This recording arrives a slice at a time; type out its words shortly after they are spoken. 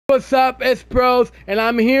What's up, it's Pros, and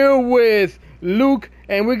I'm here with Luke,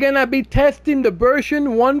 and we're gonna be testing the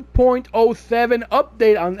version 1.07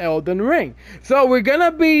 update on Elden Ring. So we're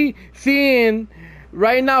gonna be seeing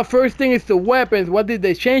right now, first thing is the weapons. What did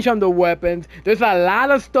they change on the weapons? There's a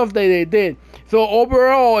lot of stuff that they did. So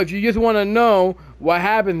overall, if you just want to know what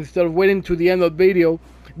happened instead of waiting to the end of the video,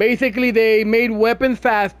 basically they made weapons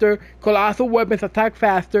faster, colossal weapons attack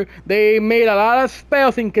faster, they made a lot of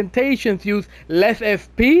spells, incantations use less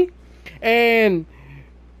FP, and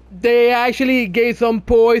they actually gave some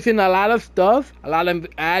poison, a lot of stuff, a lot of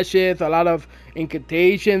ashes, a lot of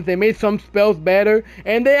incantations. They made some spells better,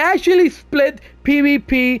 and they actually split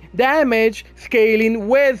PvP damage scaling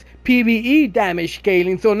with PvE damage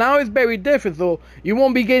scaling. So now it's very different. So you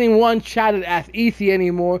won't be getting one-shotted as easy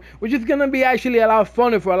anymore, which is gonna be actually a lot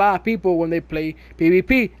funner for a lot of people when they play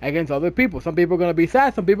PvP against other people. Some people are gonna be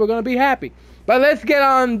sad, some people are gonna be happy. But let's get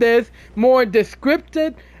on this more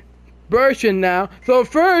descriptive version now. So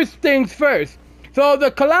first things first. So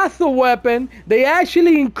the colossal weapon, they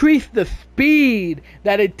actually increased the speed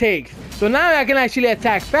that it takes. So now I can actually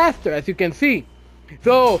attack faster, as you can see.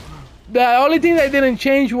 So the only thing that didn't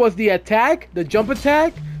change was the attack, the jump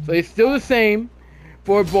attack. So it's still the same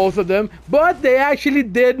for both of them, but they actually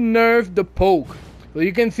did nerf the poke. So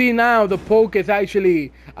you can see now the poke is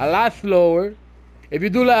actually a lot slower. If you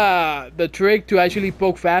do the trick to actually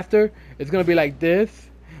poke faster, it's gonna be like this.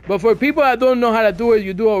 But for people that don't know how to do it,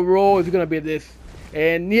 you do a roll, it's gonna be this.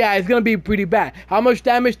 And yeah, it's gonna be pretty bad. How much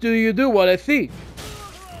damage do you do? Well, let's see.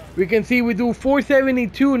 We can see we do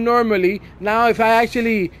 472 normally. Now if I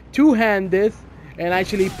actually two-hand this and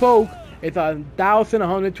actually poke, it's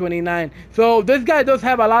 1,129. So this guy does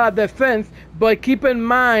have a lot of defense, but keep in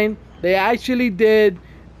mind, they actually did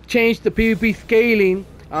change the PvP scaling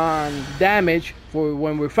on damage for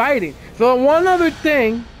when we're fighting. So one other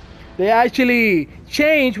thing they actually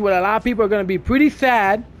changed, what a lot of people are going to be pretty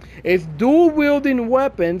sad, is dual wielding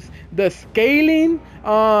weapons. The scaling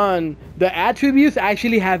on the attributes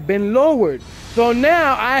actually have been lowered. So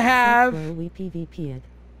now I have...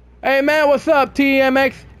 Hey man, what's up,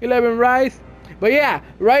 TMX11 Rise? But yeah,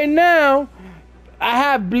 right now I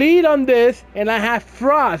have bleed on this and I have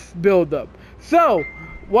frost buildup. So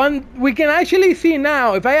we can actually see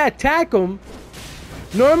now, if I attack them,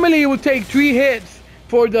 normally it would take 3 hits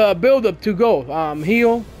for the build-up to go.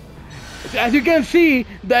 Heal. As you can see,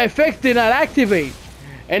 the effects did not activate,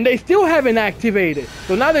 and they still haven't activated.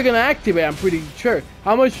 So now they're gonna activate. I'm pretty sure.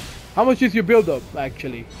 How much is your build-up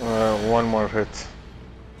actually? One more hit.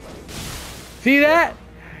 See that?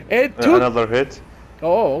 It took another hit.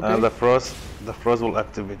 Oh, okay. And the frost will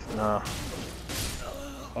activate now.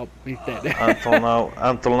 Oh, he's dead.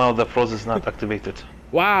 until now, the frost is not activated.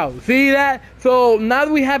 Wow, see that? So now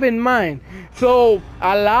we have in mind. So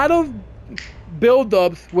a lot of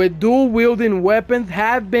build-ups with dual wielding weapons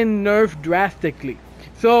have been nerfed drastically.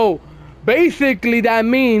 So basically that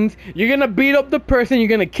means you're gonna beat up the person, you're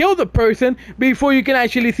gonna kill the person before you can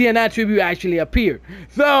actually see an attribute actually appear.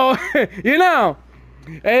 So you know,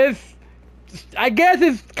 I guess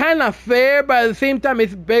it's kind of fair, but at the same time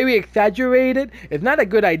it's very exaggerated. It's not a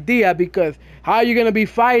good idea, because how are you going to be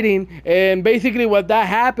fighting? And basically what that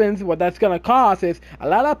happens, what that's going to cause is a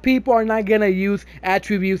lot of people are not going to use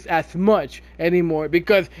attributes as much anymore,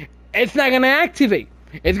 because it's not going to activate.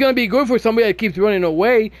 It's going to be good for somebody that keeps running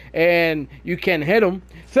away and you can hit them.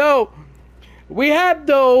 So we have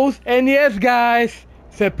those, and yes guys,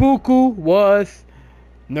 seppuku was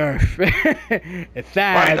nerf. It's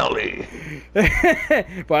sad. Finally.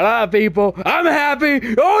 For a lot of people, I'm happy.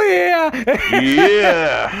 Oh yeah.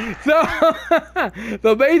 Yeah.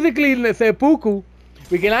 So basically in the seppuku,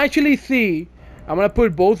 we can actually see, I'm gonna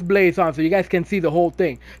put both blades on so you guys can see the whole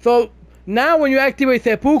thing. So now when you activate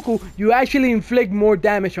seppuku, you actually inflict more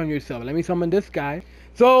damage on yourself. Let me summon this guy.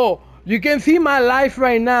 So you can see my life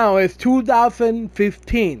right now is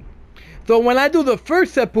 2015. So when I do the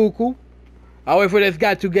first seppuku, I'll wait for this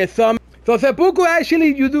guy to get some. So seppuku,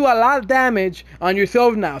 actually you do a lot of damage on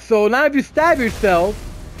yourself now. So now if you stab yourself,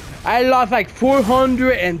 I lost like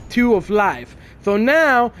 402 of life. So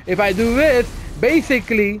now if I do this,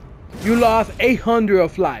 basically you lost 800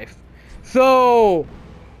 of life. So,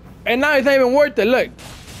 and now it's not even worth it. Look,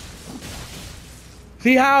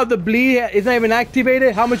 see how the bleed is not even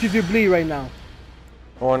activated? How much is your bleed right now?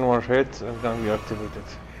 One more hit and then be activated.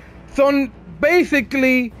 So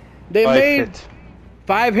basically they made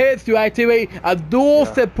 5 hits to activate a dual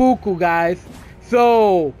seppuku, guys.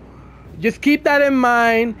 So just keep that in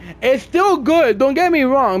mind. It's still good, don't get me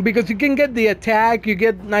wrong, because you can get the attack, you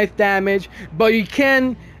get nice damage, but you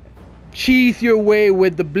can cheese your way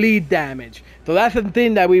with the bleed damage. So that's the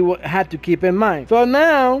thing that we had to keep in mind. So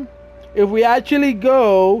now, if we actually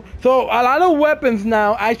go, so a lot of weapons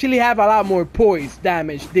now actually have a lot more poise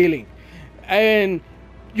damage dealing. And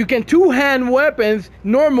you can two-hand weapons,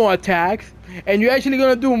 normal attacks, and you're actually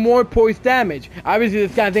gonna do more poise damage. Obviously,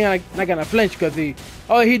 this kind of thing not gonna flinch because he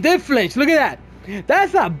did flinch. Look at that.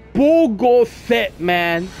 That's a bull gold set,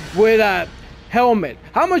 man, with a helmet.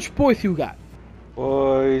 How much poise you got?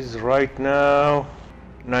 Boys, right now,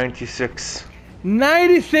 96.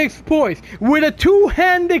 96 points with a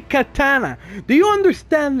two-handed katana. Do you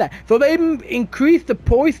understand that? So they increased the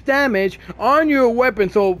poise damage on your weapon.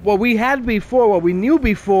 So what we had before, what we knew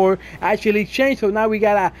before, actually changed. So now we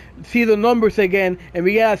gotta see the numbers again, and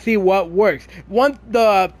we gotta see what works.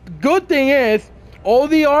 The good thing is, all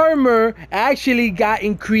the armor actually got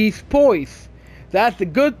increased poise. That's the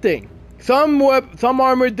good thing. Some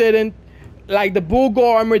armor didn't. Like the bull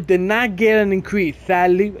gold armor did not get an increase.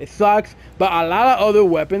 Sadly, it sucks. But a lot of other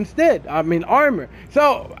weapons did. I mean, armor.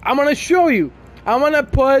 So I'm gonna show you. I'm gonna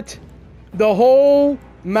put the whole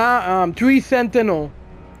tree sentinel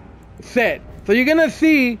set. So you're gonna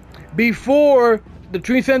see before the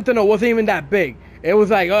tree sentinel wasn't even that big. It was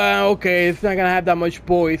like, oh, okay, it's not gonna have that much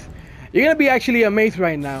poise. You're gonna be actually amazed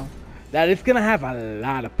right now that it's gonna have a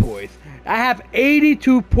lot of poise. I have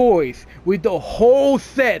 82 poise with the whole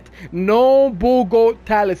set. No bull gold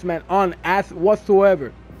talisman on as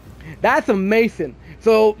whatsoever. That's amazing.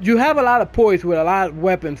 So you have a lot of poise with a lot of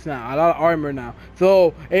weapons now, a lot of armor now.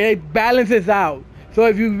 So it balances out. So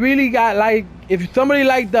if you really got if somebody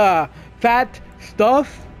like the fat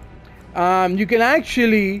stuff, you can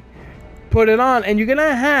actually put it on and you're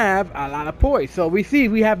gonna have a lot of poise. So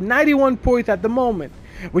we have 91 poise at the moment,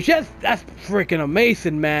 which that's freaking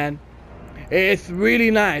amazing, man. It's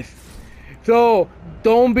really nice. So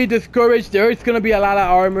don't be discouraged. There is gonna be a lot of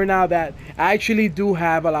armor now that actually do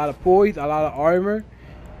have a lot of poise, a lot of armor.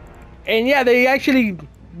 And yeah, they actually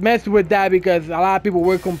messed with that because a lot of people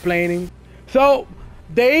were complaining. So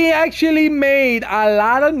they actually made a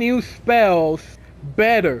lot of new spells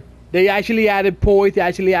better. They actually added poise, they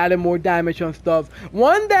actually added more damage on stuff.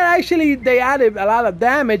 One that actually they added a lot of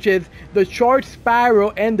damage is the Charged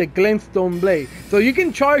Spiral and the Glintstone Blade. So you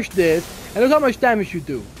can charge this, and look how much damage you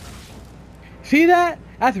do. See that?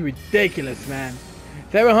 That's ridiculous, man.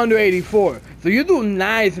 784. So you do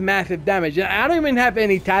nice, massive damage. I don't even have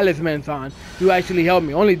any talismans on to actually help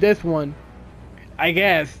me. Only this one. I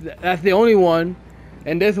guess. That's the only one.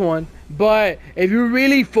 And this one. But if you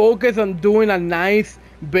really focus on doing a nice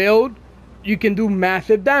build, you can do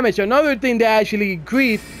massive damage. Another thing they actually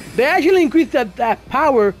increased that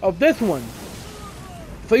power of this one.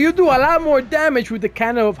 So you do a lot more damage with the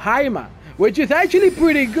Cannon of Haima, which is actually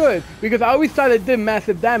pretty good because I always thought it did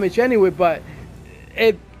massive damage anyway, but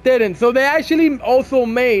it didn't. So they actually also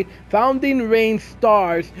made Founding Rain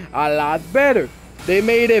Stars a lot better. They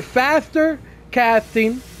made it faster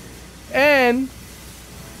casting, and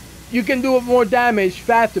you can do more damage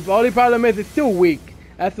faster. But the only problem is it's still weak.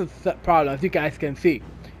 That's the problem, as you guys can see.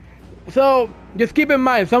 So just keep in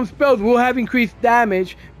mind, some spells will have increased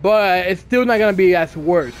damage, but it's still not gonna be as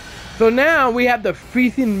worse. So now we have the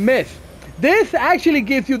Freezing Mist. This actually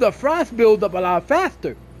gives you the frost build up a lot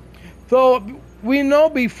faster. So we know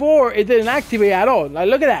before it didn't activate at all. Like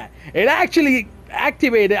look at that. It actually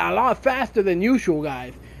activated a lot faster than usual,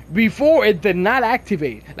 guys. Before it did not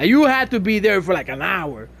activate. Like you had to be there for like an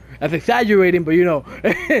hour. That's exaggerating, but you know,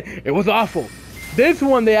 it was awful. This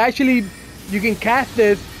one, you can cast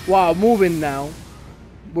this while moving now,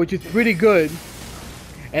 which is pretty good.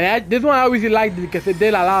 And this one I always liked it because it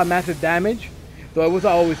did a lot of massive damage, so it was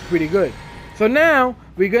always pretty good. So now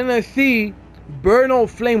we're gonna see Vernal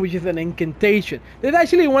Flame, which is an incantation. This is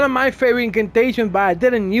actually one of my favorite incantations, but I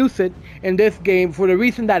didn't use it in this game for the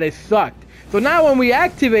reason that it sucked. So now when we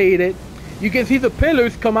activate it, you can see the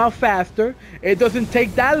pillars come out faster. It doesn't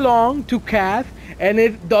take that long to cast, and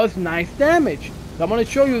it does nice damage. So I'm gonna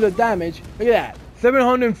show you the damage. Look at that,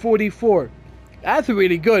 744. That's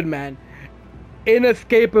really good, man.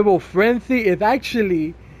 Inescapable Frenzy is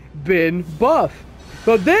actually been buffed.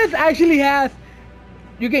 So this actually has,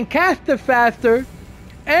 you can cast it faster,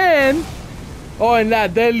 and in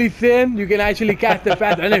that Deadly Sin, you can actually cast it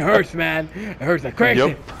faster, and it hurts, man. It hurts like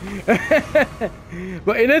crazy. Yep.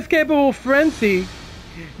 But Inescapable Frenzy,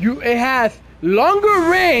 it has longer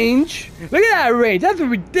range. Look at that range. That's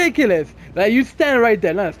ridiculous. Like you stand right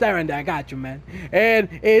there. No, stand right there. I got you, man. And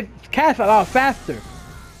it casts a lot faster.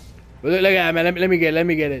 But look at that, man. Let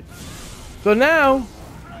me get it. So now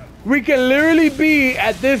we can literally be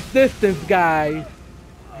at this distance, guys.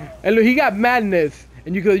 And look, he got madness,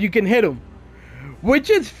 and you can hit him, which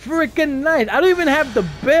is freaking nice. I don't even have the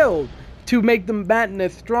build to make the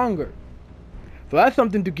madness stronger. So that's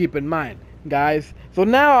something to keep in mind, guys. So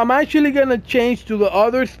now I'm actually gonna change to the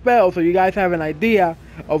other spell so you guys have an idea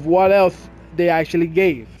of what else they actually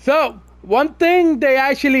gave. So one thing they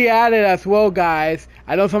actually added as well, guys,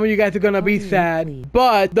 I know some of you guys are gonna be sad,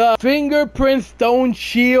 but the fingerprint stone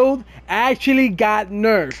shield actually got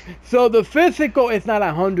nerfed. So the physical is not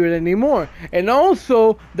 100 anymore, and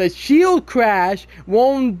also the shield crash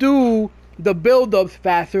won't do the build-ups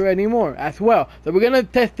faster anymore as well. So we're gonna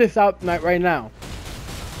test this out right now.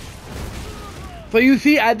 So you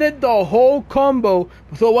see, I did the whole combo.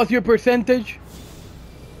 So what's your percentage?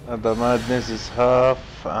 The madness is half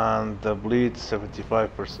and the bleed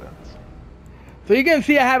 75%. So you can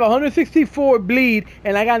see I have 164 bleed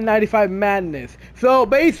and I got 95 madness. So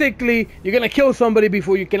basically, you're gonna kill somebody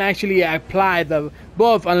before you can actually apply the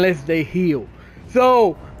buff unless they heal.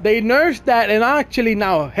 So they nerfed that and actually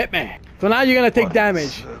now hit me. So now you're gonna take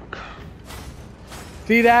damage.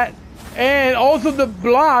 See that? And also the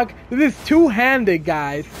block, this is two-handed,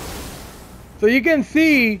 guys. So you can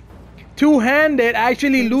see two-handed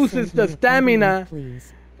actually loses the stamina.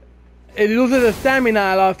 It loses the stamina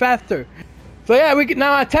a lot faster. So yeah, we can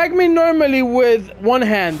now attack me normally with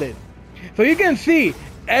one-handed. So you can see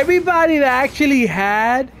everybody that actually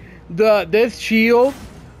had this shield,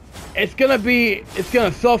 it's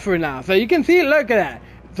gonna suffer now. So you can see, look at that.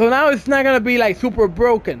 So now it's not gonna be like super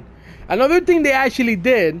broken. Another thing they actually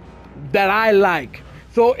did that I like.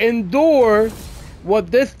 So Endure,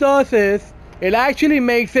 what this does is it actually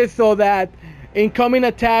makes it so that incoming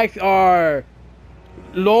attacks are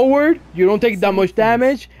lowered, you don't take that much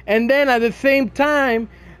damage, and then at the same time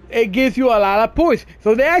it gives you a lot of poise.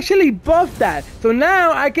 So they actually buffed that. So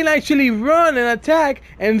now I can actually run and attack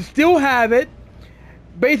and still have it.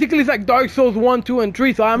 Basically it's like Dark Souls 1, 2, and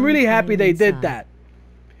 3. So I'm really happy they did that.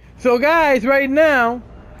 So guys, right now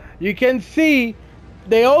you can see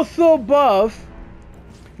they also buff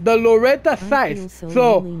the Loretta size.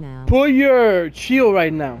 So put your shield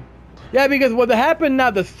right now. Yeah, because what happened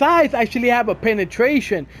now, the sides actually have a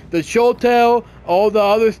penetration. The show tail, all the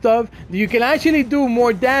other stuff, you can actually do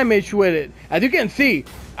more damage with it. As you can see,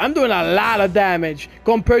 I'm doing a lot of damage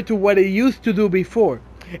compared to what it used to do before.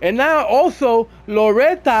 And now also,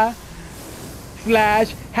 Loretta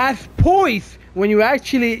Slash has poise when you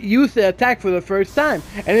actually use the attack for the first time.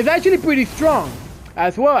 And it's actually pretty strong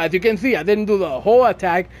as well. As you can see, I didn't do the whole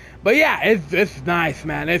attack. But yeah, it's nice,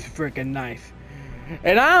 man. It's freaking nice.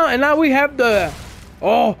 And now we have the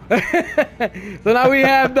so now we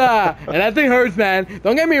have the, and that thing hurts, man.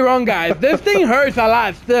 Don't get me wrong, guys. This thing hurts a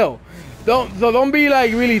lot still. Don't be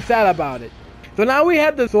like really sad about it. So now we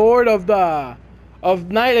have the sword of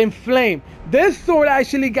Night and Flame. This sword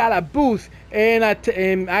actually got a boost in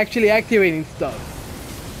actually activating stuff.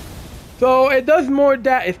 So it does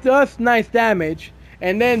it does nice damage,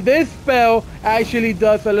 and then this spell actually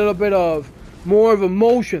does a little bit of more of a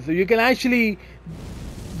motion, so you can actually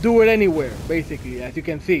do it anywhere, basically, as you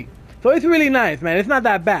can see. So it's really nice, man. It's not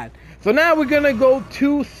that bad. So now we're gonna go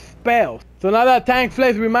to spells. So now that Tank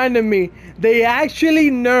Flex reminded me, they actually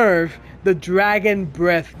nerfed the Dragon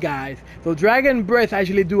Breath, guys. So Dragon Breath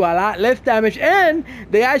actually do a lot less damage, and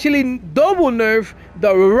they actually double nerf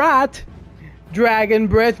the Rot Dragon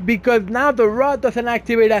Breath, because now the Rot doesn't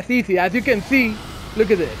activate as easy. As you can see, look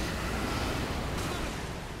at this.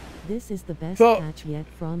 This is the best patch yet.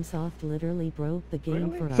 FromSoft literally broke the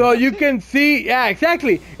game for us. So you can see, yeah,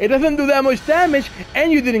 exactly. It doesn't do that much damage, and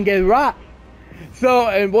you didn't get rot. So,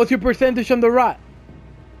 and what's your percentage on the rot?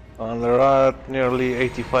 On the rot, nearly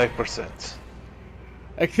 85%.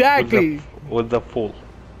 Exactly. With the full.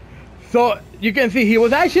 So you can see he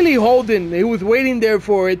was actually he was waiting there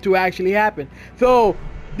for it to actually happen. So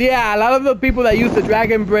yeah, a lot of the people that use the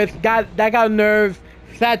Dragon Breath got nerfed.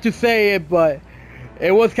 Sad to say it, but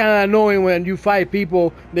it was kind of annoying when you fight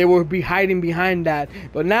people, they will be hiding behind that.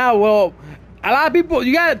 But now, well, a lot of people,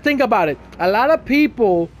 you gotta think about it. A lot of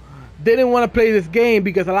people didn't want to play this game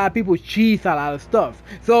because a lot of people cheese a lot of stuff.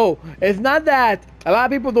 So it's not that a lot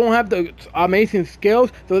of people don't have the amazing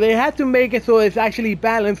skills, so they had to make it so it's actually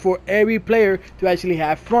balanced for every player to actually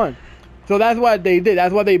have fun. So that's what they did.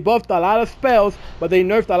 That's why they buffed a lot of spells, but they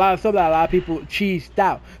nerfed a lot of stuff that a lot of people cheesed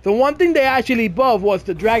out. So one thing they actually buffed was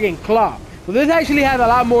the Dragon Claw. So this actually has a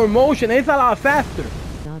lot more motion. It's a lot faster.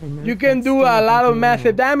 You can do a lot of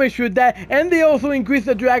massive damage with that, and they also increase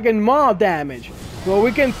the Dragon Maw damage. So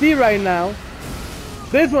we can see right now,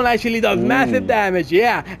 this one actually does massive damage,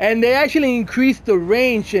 yeah. And they actually increased the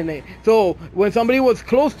range in it. So when somebody was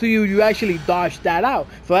close to you, you actually dodged that out.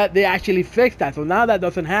 So that they actually fixed that. So now that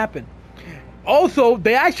doesn't happen. Also,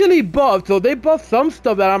 they actually buffed, so they buffed some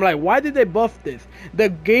stuff that I'm like, why did they buff this? The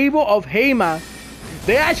Gable of Hema,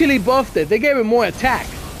 they actually buffed it. They gave it more attack.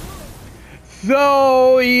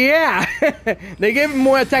 So, yeah, they gave it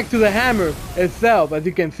more attack to the hammer itself, as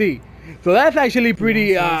you can see. So that's actually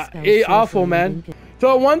pretty awful, man.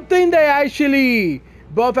 So one thing they actually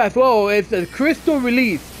buff as well is the crystal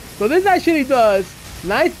release. So this actually does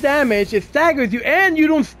nice damage, it staggers you, and you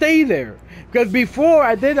don't stay there. Because before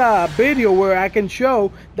I did a video where I can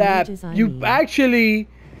show that you actually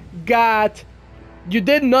you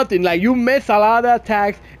did nothing, like you missed a lot of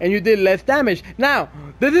attacks and you did less damage. Now,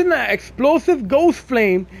 this is an explosive ghost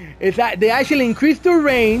flame, is that they actually increased the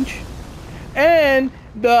range, and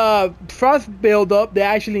the frost buildup, they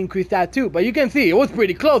actually increased that too. But you can see, it was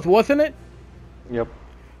pretty close, wasn't it? Yep.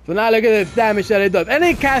 So now look at this damage that it does. And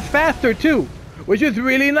it casts faster too, which is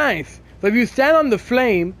really nice. So if you stand on the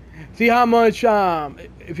flame, see how much,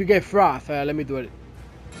 if you get frost, let me do it.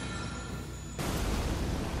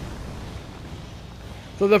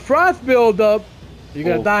 So the frost buildup, you're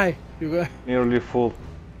gonna die. You're gonna... Nearly full.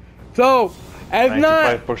 So, it's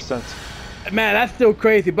 95%. not, man, that's still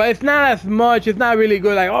crazy, but it's not as much, it's not really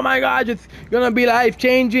good, like, oh my god, it's gonna be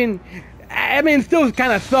life-changing. I mean, it still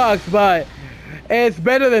kind of sucks, but it's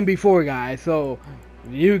better than before, guys. So,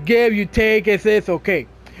 you give, you take, it's okay.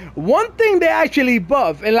 One thing they actually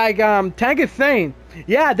buff, and like Tank is saying,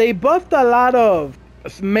 yeah, they buffed a lot of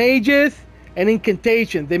mages and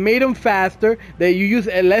incantations. They made them faster. You use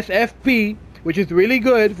less FP, which is really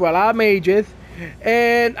good for a lot of mages.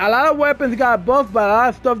 And a lot of weapons got buffed, but a lot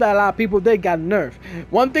of stuff that a lot of people did got nerfed.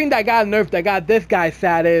 One thing that got nerfed that got this guy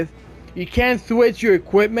sad is you can't switch your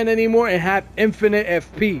equipment anymore and have infinite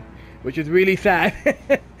FP, which is really sad,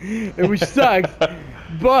 which sucks.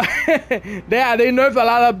 But they nerfed a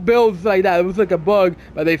lot of builds like that. It was like a bug,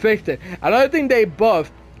 but they fixed it. Another thing they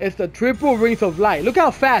buffed is the triple rings of light. Look how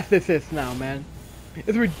fast this is now, man.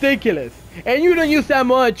 It's ridiculous. And you don't use that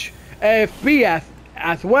much FP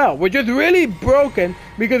as well, which is really broken,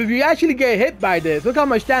 because if you actually get hit by this, look how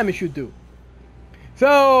much damage you do.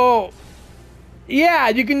 So yeah,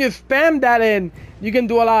 you can just spam that and you can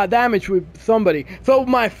do a lot of damage with somebody. So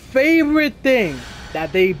my favorite thing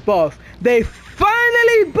that they buffed, they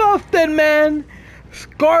finally buffed it, man.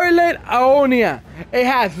 Scarlet Aonia. It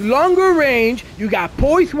has longer range, you got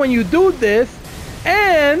poise when you do this,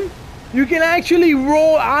 and you can actually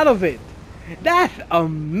roll out of it. That's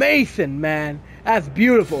amazing, man. That's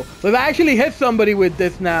beautiful. So if I actually hit somebody with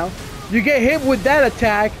this now, you get hit with that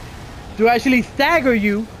attack to actually stagger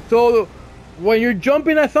you. So when you're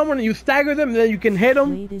jumping at someone, you stagger them, and then you can hit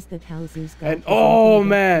them. And oh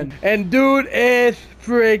man, and dude, it's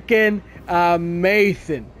freaking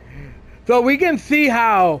amazing. So we can see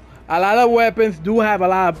how a lot of weapons do have a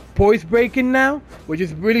lot of poise breaking now, which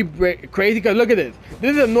is really crazy, because look at this.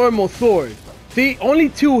 This is a normal sword. See, only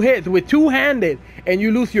 2 hits with two-handed and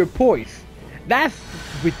you lose your poise. That's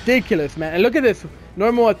ridiculous, man. And look at this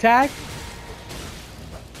normal attack.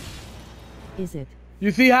 Is it?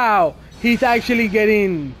 You see how he's actually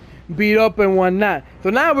getting beat up and whatnot.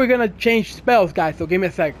 So now we're gonna change spells, guys, so give me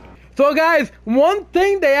a sec. So guys, one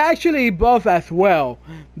thing they actually buff as well,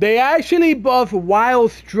 they actually buff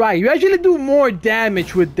Wild Strike. You actually do more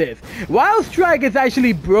damage with this. Wild Strike is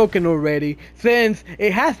actually broken already, since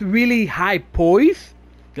it has really high poise,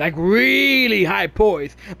 like really high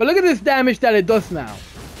poise. But look at this damage that it does now.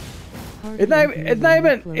 It's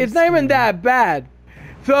not even that bad.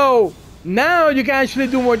 So now you can actually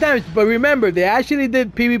do more damage. But remember, they actually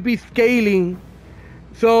did PvP scaling.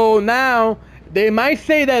 So now they might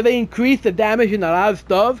say that they increased the damage in a lot of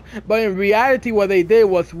stuff, but in reality what they did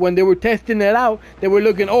was, when they were testing it out, they were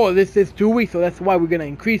looking, oh, this is too weak, so that's why we're gonna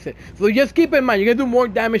increase it. So just keep in mind, you're gonna do more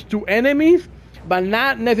damage to enemies, but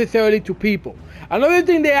not necessarily to people. Another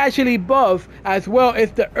thing they actually buff as well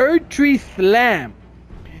is the Earth Tree Slam.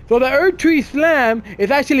 So the Earth Tree Slam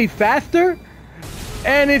is actually faster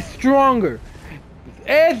and it's stronger.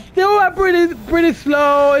 It's still pretty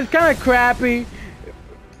slow, it's kind of crappy.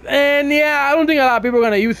 And yeah, I don't think a lot of people are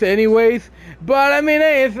gonna use it anyways. But I mean,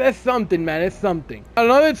 hey, it's something, man. It's something.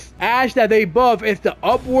 Another ash that they buff is the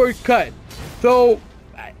upward cut. So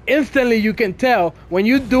instantly you can tell when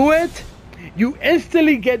you do it, you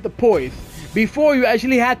instantly get the poise. Before you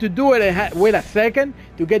actually had to do it and wait a second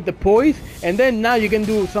to get the poise, and then now you can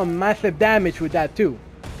do some massive damage with that too.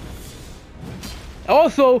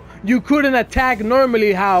 Also, you couldn't attack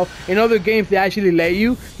normally how in other games they actually let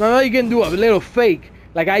you. Now you can do a little fake,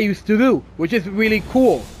 like I used to do, which is really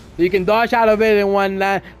cool. So you can dodge out of it and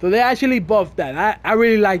whatnot. So they actually buffed that. I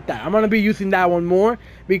really like that. I'm gonna be using that one more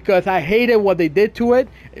because I hated what they did to it,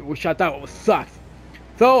 which I thought sucks.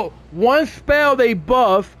 So one spell they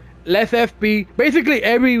buff, less FP. Basically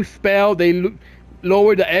every spell they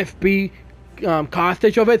lower the FP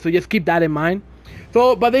costage of it. So just keep that in mind.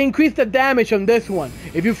 So, but they increase the damage on this one.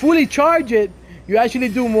 If you fully charge it, you actually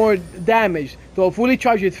do more damage. So fully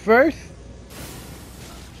charge it first.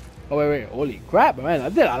 Oh wait, holy crap, man! I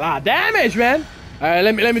did a lot of damage, man. All right,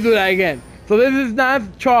 let me do that again. So this is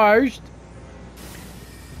not charged.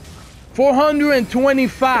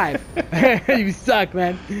 425. You suck,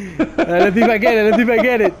 man. Let's see if I get it. Let's see if I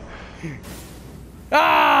get it.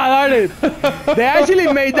 Ah, darn it. They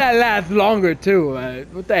actually made that last longer too.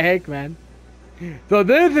 What the heck, man? So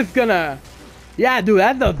this is gonna, yeah, dude,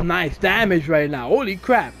 that does nice damage right now. Holy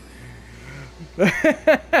crap.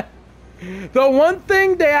 So one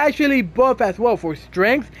thing they actually buff as well for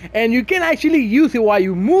strength, and you can actually use it while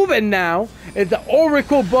you move it now, is the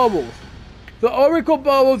Oracle Bubbles. The Oracle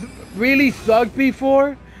Bubbles really sucked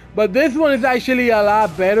before, but this one is actually a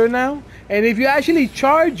lot better now. And if you actually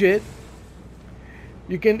charge it,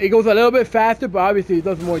 it goes a little bit faster, but obviously it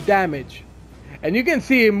does more damage. And you can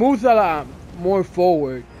see it moves a lot more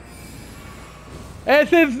forward.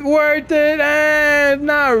 Is it worth it?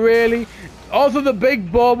 Not really. Also the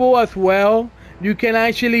big bubble as well. You can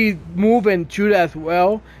actually move and shoot as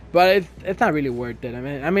well, but it's not really worth it.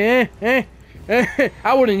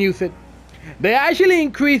 I wouldn't use it. They actually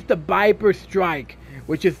increased the Viper Strike,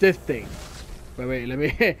 which is this thing. Wait, let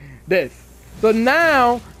me this. So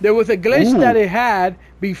now there was a glitch that it had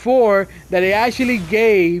before that it actually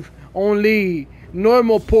gave only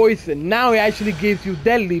normal poison. Now it actually gives you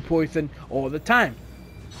deadly poison all the time.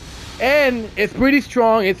 And it's pretty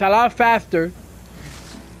strong. It's a lot faster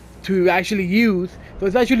to actually use. So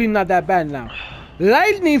it's actually not that bad now.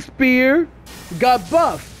 Lightning Spear got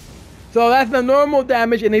buffed. So that's the normal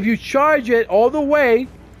damage. And if you charge it all the way,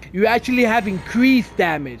 you actually have increased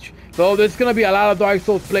damage. So there's going to be a lot of Dark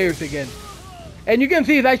Souls players again. And you can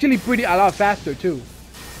see it's actually a lot faster too.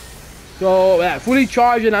 So yeah, fully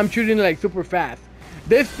charged and I'm shooting like super fast.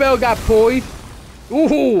 This spell got poised.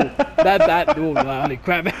 Ooh, ooh, holy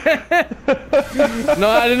crap.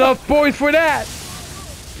 Not enough points for that.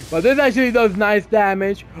 But this actually does nice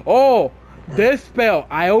damage. Oh, this spell,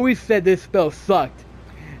 I always said this spell sucked.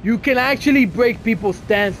 You can actually break people's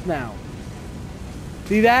stance now.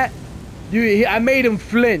 See that? I made him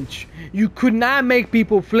flinch. You could not make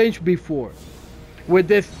people flinch before with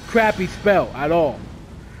this crappy spell at all.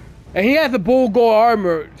 And he has a bull gold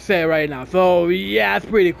armor set right now. So yeah, that's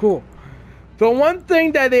pretty cool. So one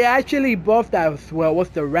thing that they actually buffed as well was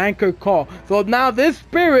the Rancor Call. So now this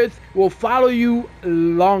spirits will follow you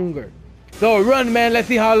longer. So run, man. Let's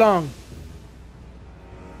see how long.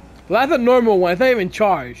 So that's a normal one. It's not even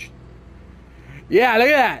charged. Yeah, look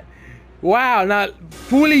at that. Wow. Now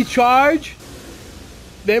fully charged.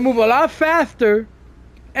 They move a lot faster.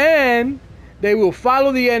 And they will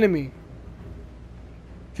follow the enemy.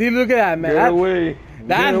 See, look at that, man. Get away.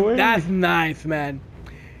 That's nice, man.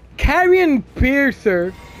 Carrion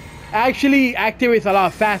Piercer actually activates a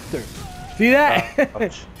lot faster. See that?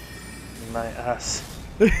 Ouch. My ass.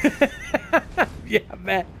 Yeah,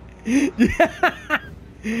 man. Yeah.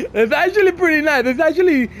 It's actually pretty nice. It's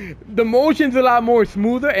actually, the motion's a lot more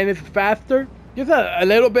smoother and it's faster. Just a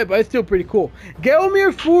little bit, but it's still pretty cool.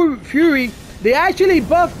 Gelmir Fury, they actually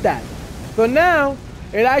buffed that. So now,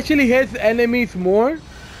 it actually hits enemies more.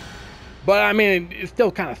 But I mean, it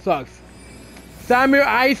still kind of sucks. Samir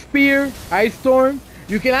Ice Spear, Ice Storm,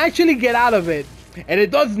 you can actually get out of it. And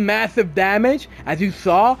it does massive damage, as you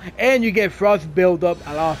saw, and you get frost build up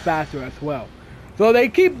a lot faster as well. So they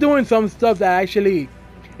keep doing some stuff that actually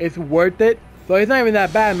is worth it. So it's not even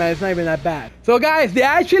that bad, man. It's not even that bad. So guys, they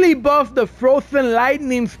actually buffed the Frozen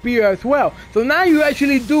Lightning Spear as well. So now you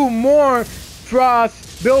actually do more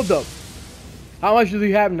frost build up. How much do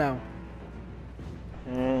you have now?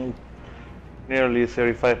 Nearly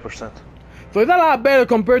 35%. So it's a lot better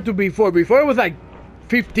compared to before. Before it was like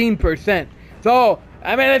 15%. So,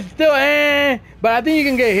 I mean, it's still but I think you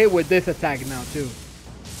can get hit with this attack now too.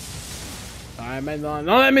 Alright, man, no,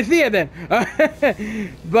 let me see it then.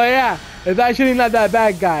 But yeah, it's actually not that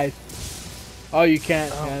bad, guys. Oh, you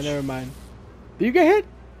can't. Ouch. Yeah, never mind. Did you get hit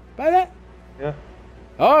by that? Yeah.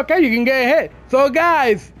 Okay, you can get hit. So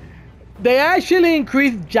guys, they actually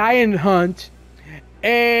increased Giant Hunt.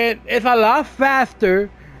 And it's a lot faster.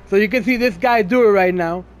 So you can see this guy do it right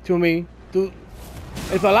now to me.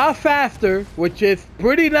 It's a lot faster, which is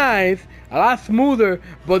pretty nice. A lot smoother.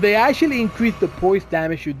 But they actually increase the poise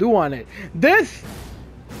damage you do on it. This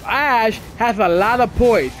Ash has a lot of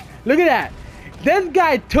poise. Look at that. This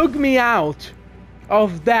guy took me out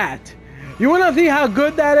of that. You want to see how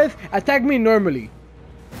good that is? Attack me normally.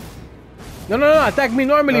 No, attack me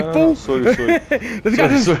normally, fool. Sorry. This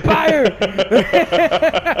guy's inspired.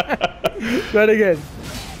 Try it again.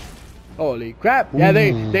 Holy crap. Yeah,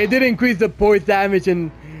 they did increase the poise damage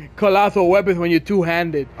in colossal weapons when you're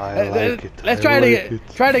two-handed. I like it. Let's try it again.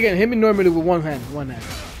 Try it again. Hit me normally with one hand.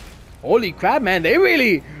 Holy crap, man. They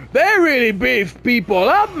really beef people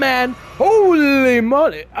up, man. Holy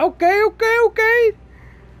moly. Okay.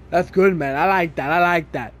 That's good, man. I like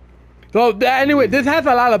that. So anyway, this has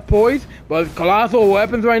a lot of poise, but colossal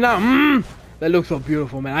weapons right now, that looks so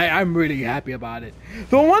beautiful, man. I'm really happy about it.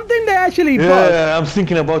 So one thing they actually buffed. Yeah, I'm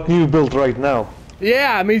thinking about new build right now.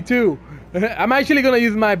 Yeah, me too. I'm actually gonna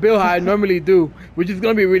use my build how I normally do, which is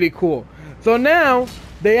gonna be really cool. So now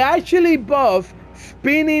they actually buff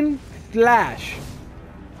spinning slash,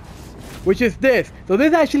 which is this. So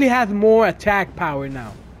this actually has more attack power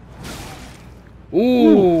now.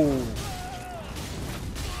 Ooh.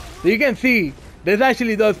 So you can see this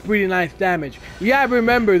actually does pretty nice damage. You gotta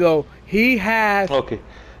remember though, he has Okay.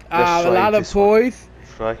 a lot of poise.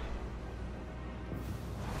 Try.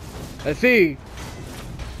 Let's see.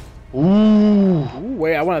 Ooh.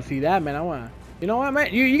 Wait, I want to see that, man. You know what,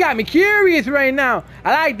 man? You got me curious right now.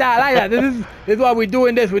 I like that. This is why we're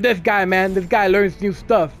doing this with this guy, man. This guy learns new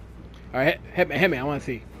stuff. All right, hit me. I want to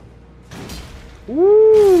see.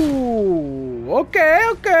 Ooh.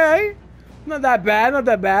 Okay. Not that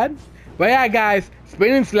bad. But yeah, guys,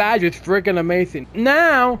 spinning slash is freaking amazing.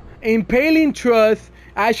 Now, impaling thrust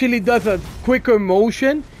actually does a quicker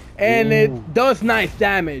motion. And it does nice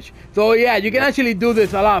damage. So yeah, you can actually do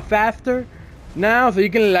this a lot faster now. So you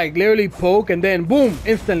can like literally poke and then boom,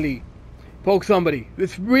 instantly poke somebody.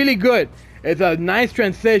 It's really good. It's a nice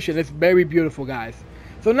transition. It's very beautiful, guys.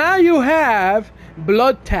 So now you have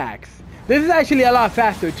blood tax. This is actually a lot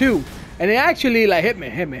faster too. And it actually like hit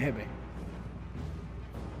me.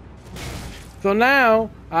 So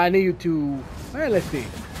now I need you to, well, let's see.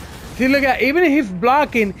 See, look at, even if he's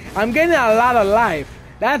blocking, I'm getting a lot of life.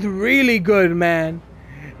 That's really good, man.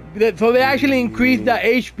 So they actually increase the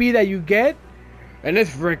HP that you get. And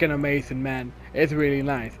it's freaking amazing, man. It's really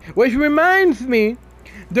nice. Which reminds me,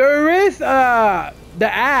 there is the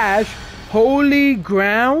Ash Holy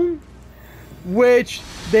Ground, which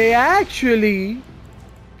they actually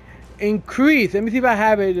increase. Let me see if I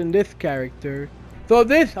have it in this character. So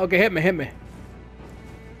this, okay, hit me.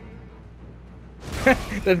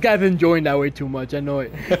 This guy's enjoying that way too much, I know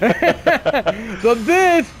it. So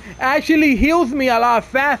this actually heals me a lot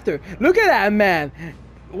faster. Look at that, man.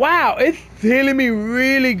 Wow, it's healing me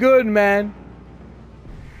really good, man.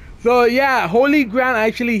 So yeah, Holy Ground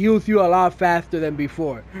actually heals you a lot faster than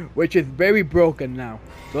before, which is very broken now.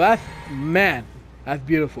 So that's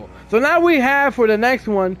beautiful. So now we have for the next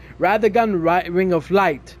one, Radagon Ring of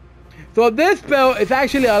Light. So this spell is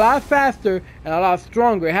actually a lot faster and a lot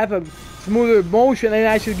stronger. It has a smoother motion and it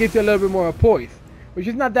actually gives you a little bit more poise, which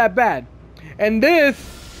is not that bad. And this,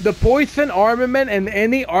 the poison armament and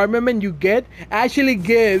any armament you get actually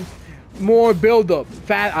gives more build-up,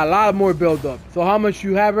 a lot more build-up. So how much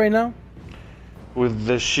you have right now? With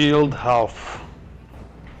the shield, half.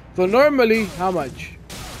 So normally, how much?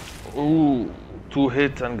 Ooh, 2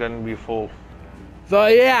 hits and gonna be full. So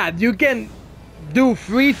yeah, you can do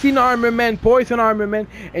freezing armament, poison armament,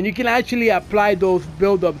 and you can actually apply those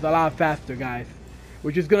build-ups a lot faster, guys,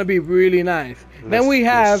 which is gonna be really nice. Then we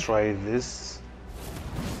have. Let's try this.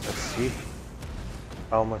 Let's see.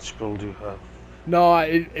 How much build do you have? No,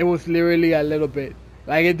 it was literally a little bit.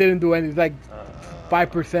 Like it didn't do anything. It's like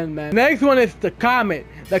 5%, man. Next one is the Comet.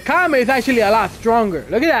 The Comet is actually a lot stronger.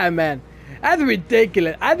 Look at that, man. That's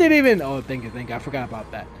ridiculous. I didn't even. Oh, thank you. I forgot about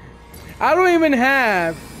that. I don't even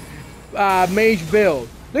have mage build.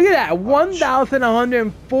 Look at that,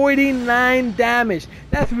 1,149 damage.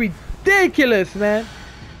 That's ridiculous, man.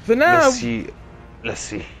 So now let's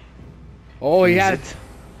see. Oh, he has it.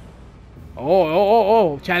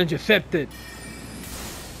 Oh, challenge accepted.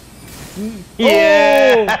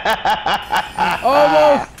 Yeah.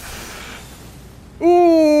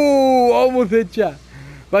 Oh! Almost hit ya.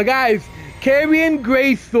 But guys, Carrion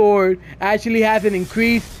Grey Sword actually has an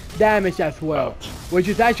increased damage as well. Ouch. Which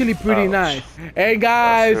is actually pretty nice. Hey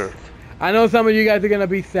guys, I know some of you guys are gonna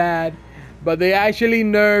be sad, but they actually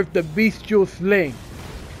nerfed the Bestial Sling.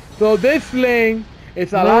 So this sling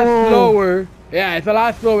is a lot slower. Yeah, it's a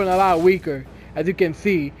lot slower and a lot weaker. As you can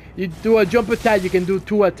see, you do a jump attack, you can do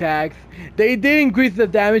 2 attacks. They did increase the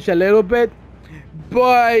damage a little bit,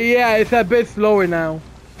 but yeah, it's a bit slower now.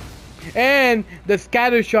 And the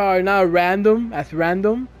scatter shot are now random,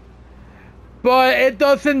 but it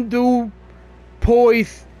doesn't do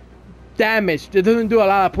poise damage. It doesn't do a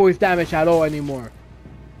lot of poise damage at all anymore.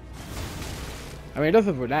 I mean, it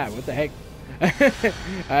doesn't for that. What the heck?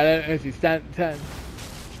 Let's see, stand.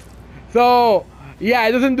 So, yeah,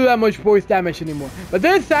 it doesn't do that much force damage anymore. But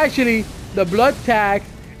this actually, the blood tax,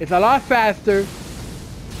 it's a lot faster.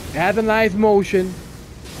 It has a nice motion.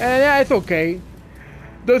 And yeah, it's okay.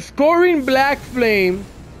 The scoring black flame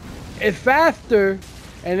is faster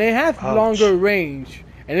and it has longer range.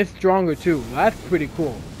 And it's stronger too. That's pretty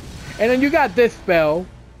cool. And then you got this spell,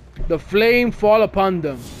 the flame fall upon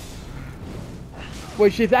them,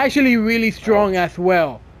 which is actually really strong as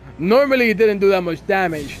well. Normally it didn't do that much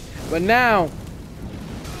damage, but now,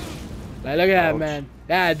 like, look at that, man.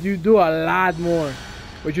 Yeah, you do a lot more,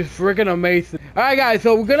 which is freaking amazing. All right, guys,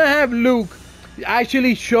 so we're gonna have Luke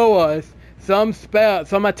actually show us some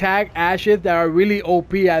attack ashes that are really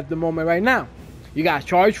OP at the moment right now. You got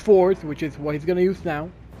Charge Force, which is what he's gonna use now.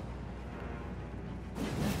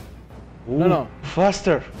 Ooh, no.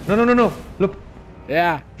 Faster. No. Look.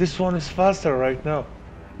 Yeah. This one is faster right now.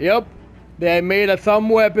 Yep. They made some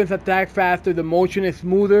weapons attack faster. The motion is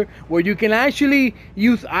smoother, where you can actually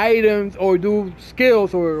use items or do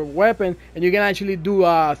skills or weapon, and you can actually do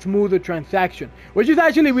a smoother transaction, which is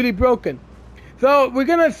actually really broken. So we're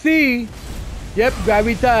gonna see. Yep,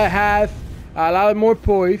 Gravita has a lot more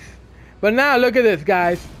poise. But now look at this,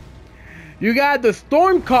 guys. You got the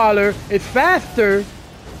Stormcaller. It's faster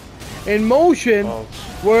in motion.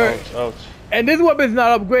 Ouch. And this weapon is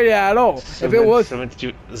not upgraded at all. If it was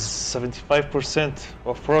 75%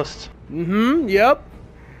 of frost. Yep.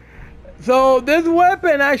 So this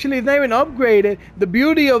weapon actually is not even upgraded. The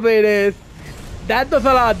beauty of it is that does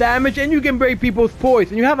a lot of damage, and you can break people's poise,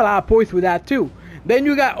 and you have a lot of poise with that too. Then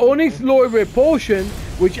you got Onyx Lord Repulsion,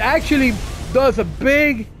 which actually does a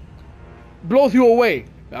big, blows you away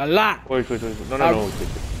a lot. Wait. No. Wait.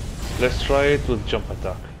 Let's try it with jump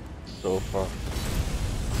attack. So far.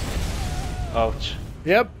 Ouch.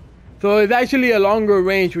 Yep. So it's actually a longer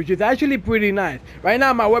range, which is actually pretty nice. Right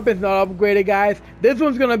now my weapon's not upgraded, guys. This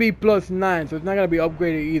one's gonna be +9, so it's not gonna be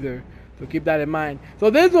upgraded either. So keep that in mind. So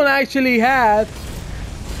this one actually has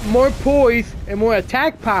more poise and more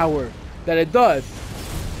attack power that it does.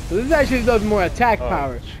 So this actually does more attack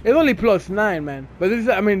power. It's only +9, man. But this is,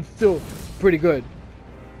 I mean, still pretty good.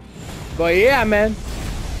 But yeah, man.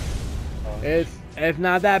 It's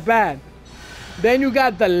not that bad. Then you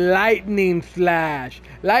got the Lightning Slash.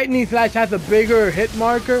 Lightning Slash has a bigger hit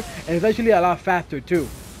marker, and it's actually a lot faster too,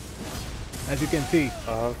 as you can see.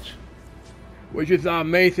 Ouch. Which is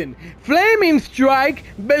amazing. Flaming Strike,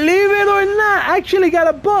 believe it or not, actually got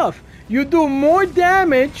a buff. You do more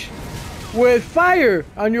damage with fire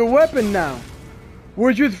on your weapon now,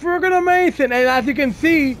 which is freaking amazing. And as you can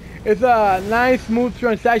see, it's a nice smooth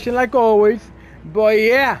transaction like always. But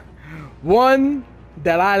yeah, one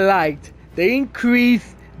that I liked, they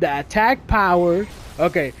increased the attack power.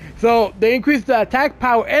 Okay, so they increased the attack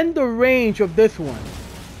power and the range of this one.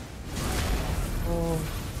 Oh,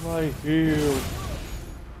 my heal.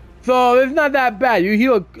 So it's not that bad. You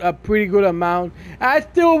heal a pretty good amount. It's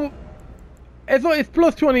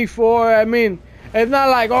 +24. I mean, it's not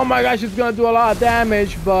like, oh my gosh, it's gonna do a lot of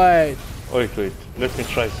damage, but Wait. Let me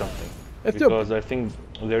try something. Because I think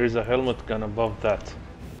there is a helmet gun above that.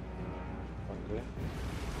 Okay.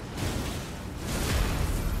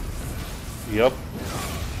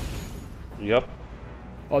 Yup.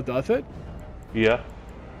 Oh, does it? Yeah.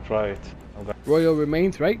 Try it. Okay. Royal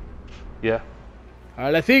Remains, right? Yeah.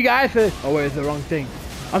 Alright, let's see, guys. Oh wait, it's the wrong thing.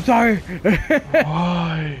 I'm sorry.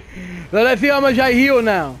 Why? So let's see how much I heal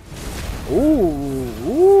now.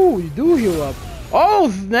 Ooh, you do heal up. Oh,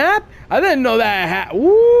 snap! I didn't know that.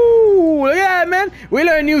 Ooh, look at that, man. We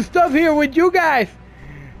learn new stuff here with you guys.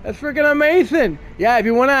 That's freaking amazing. Yeah, if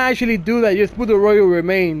you want to actually do that, just put the Royal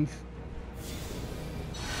Remains.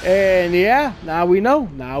 And yeah, now we know.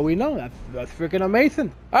 That's freaking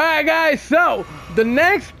amazing. Alright, guys, so the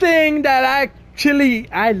next thing that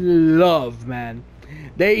I love, man.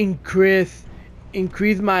 They increase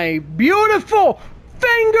my beautiful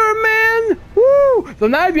finger, man. Woo! So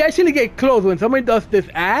now if you actually get close, when somebody does this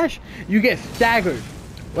ash, you get staggered.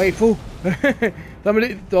 Wait, fool.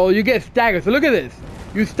 So you get staggered. So look at this.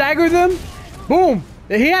 You stagger them, boom.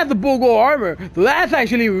 He has the bull gold armor. So that's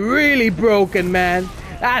actually really broken, man.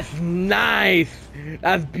 That's nice.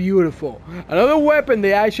 That's beautiful. Another weapon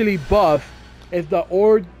they actually buff is the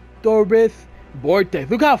Ordorbis Vortex.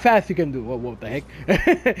 Look how fast you can do. What the heck?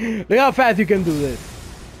 Look how fast you can do this.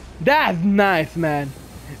 That's nice, man.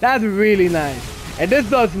 That's really nice. And this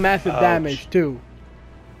does massive damage too.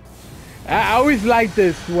 I always liked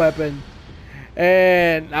this weapon,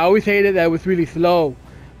 and I always hated that it was really slow.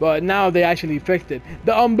 But now they actually fixed it.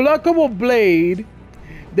 The Unblockable Blade,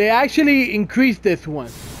 they actually increased this one.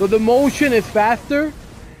 So the motion is faster.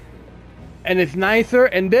 and it's nicer.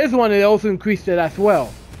 And this one, it also increased it as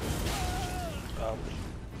well.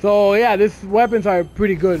 So yeah, these weapons are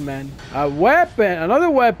pretty good, man. Another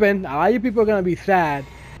weapon. A lot of you people are gonna be sad.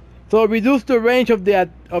 So reduce the range of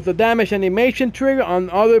the damage animation trigger on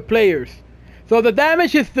other players. So the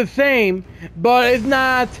damage is the same, but it's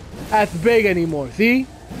not as big anymore. See?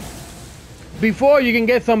 Before you can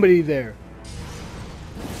get somebody there.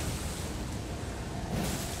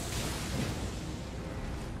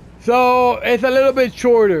 So it's a little bit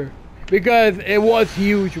shorter because it was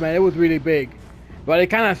huge, man. It was really big. But it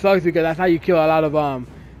kind of sucks because that's how you kill a lot of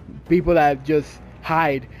people that just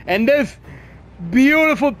hide. And this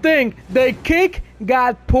beautiful thing, the kick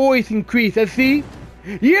got poise increased. Let's see.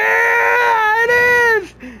 Yeah, it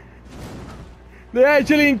is. They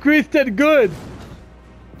actually increased it good.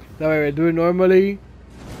 So wait, do it normally.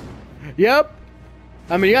 Yep.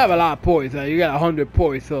 I mean, you have a lot of poise. You got 100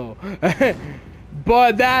 poise, so.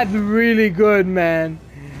 But that's really good, man.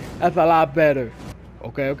 That's a lot better.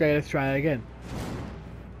 Okay, let's try it again.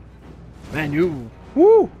 Man,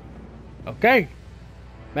 woo. Okay.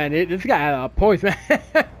 Man, this guy had a poise, man.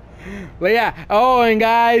 But yeah. Oh, and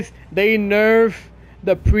guys, they nerfed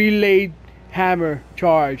the pre-laid hammer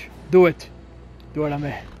charge. Do it,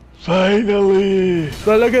 man. Finally.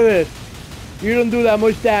 So look at this. You don't do that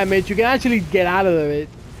much damage. You can actually get out of it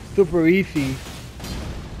super easy.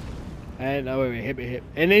 And oh wait, hit.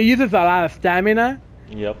 And it uses a lot of stamina.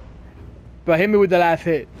 Yep. But hit me with the last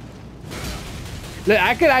hit. Look,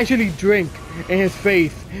 I could actually drink in his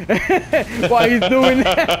face while he's doing it.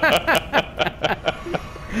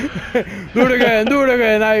 Do it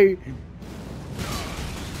again.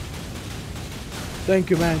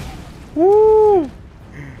 Thank you, man. Woo!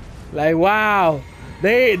 Like, wow.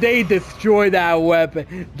 They destroyed that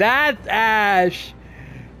weapon. That's Ash.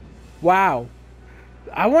 Wow.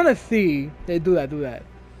 I want to see. They do that.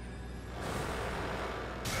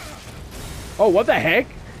 Oh, what the heck?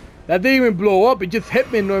 That didn't even blow up. It just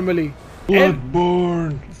hit me normally.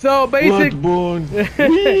 Bloodborne. So basically, Bloodborne.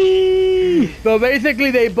 so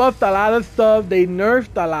basically, they buffed a lot of stuff. They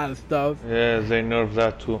nerfed a lot of stuff. Yeah, they nerfed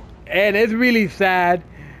that too. And it's really sad,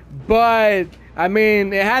 but I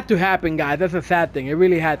mean, it had to happen, guys. That's a sad thing. It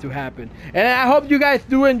really had to happen. And I hope you guys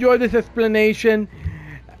do enjoy this explanation.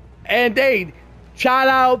 And hey, shout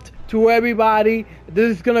out to everybody.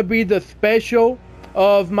 This is gonna be the special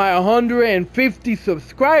of my 150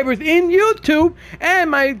 subscribers in YouTube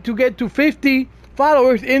and to get to 50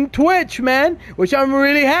 followers in Twitch, man, which I'm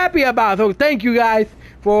really happy about. So thank you guys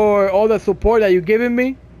for all the support that you're giving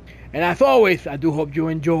me. And as always, I do hope you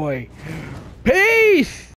enjoy. Peace!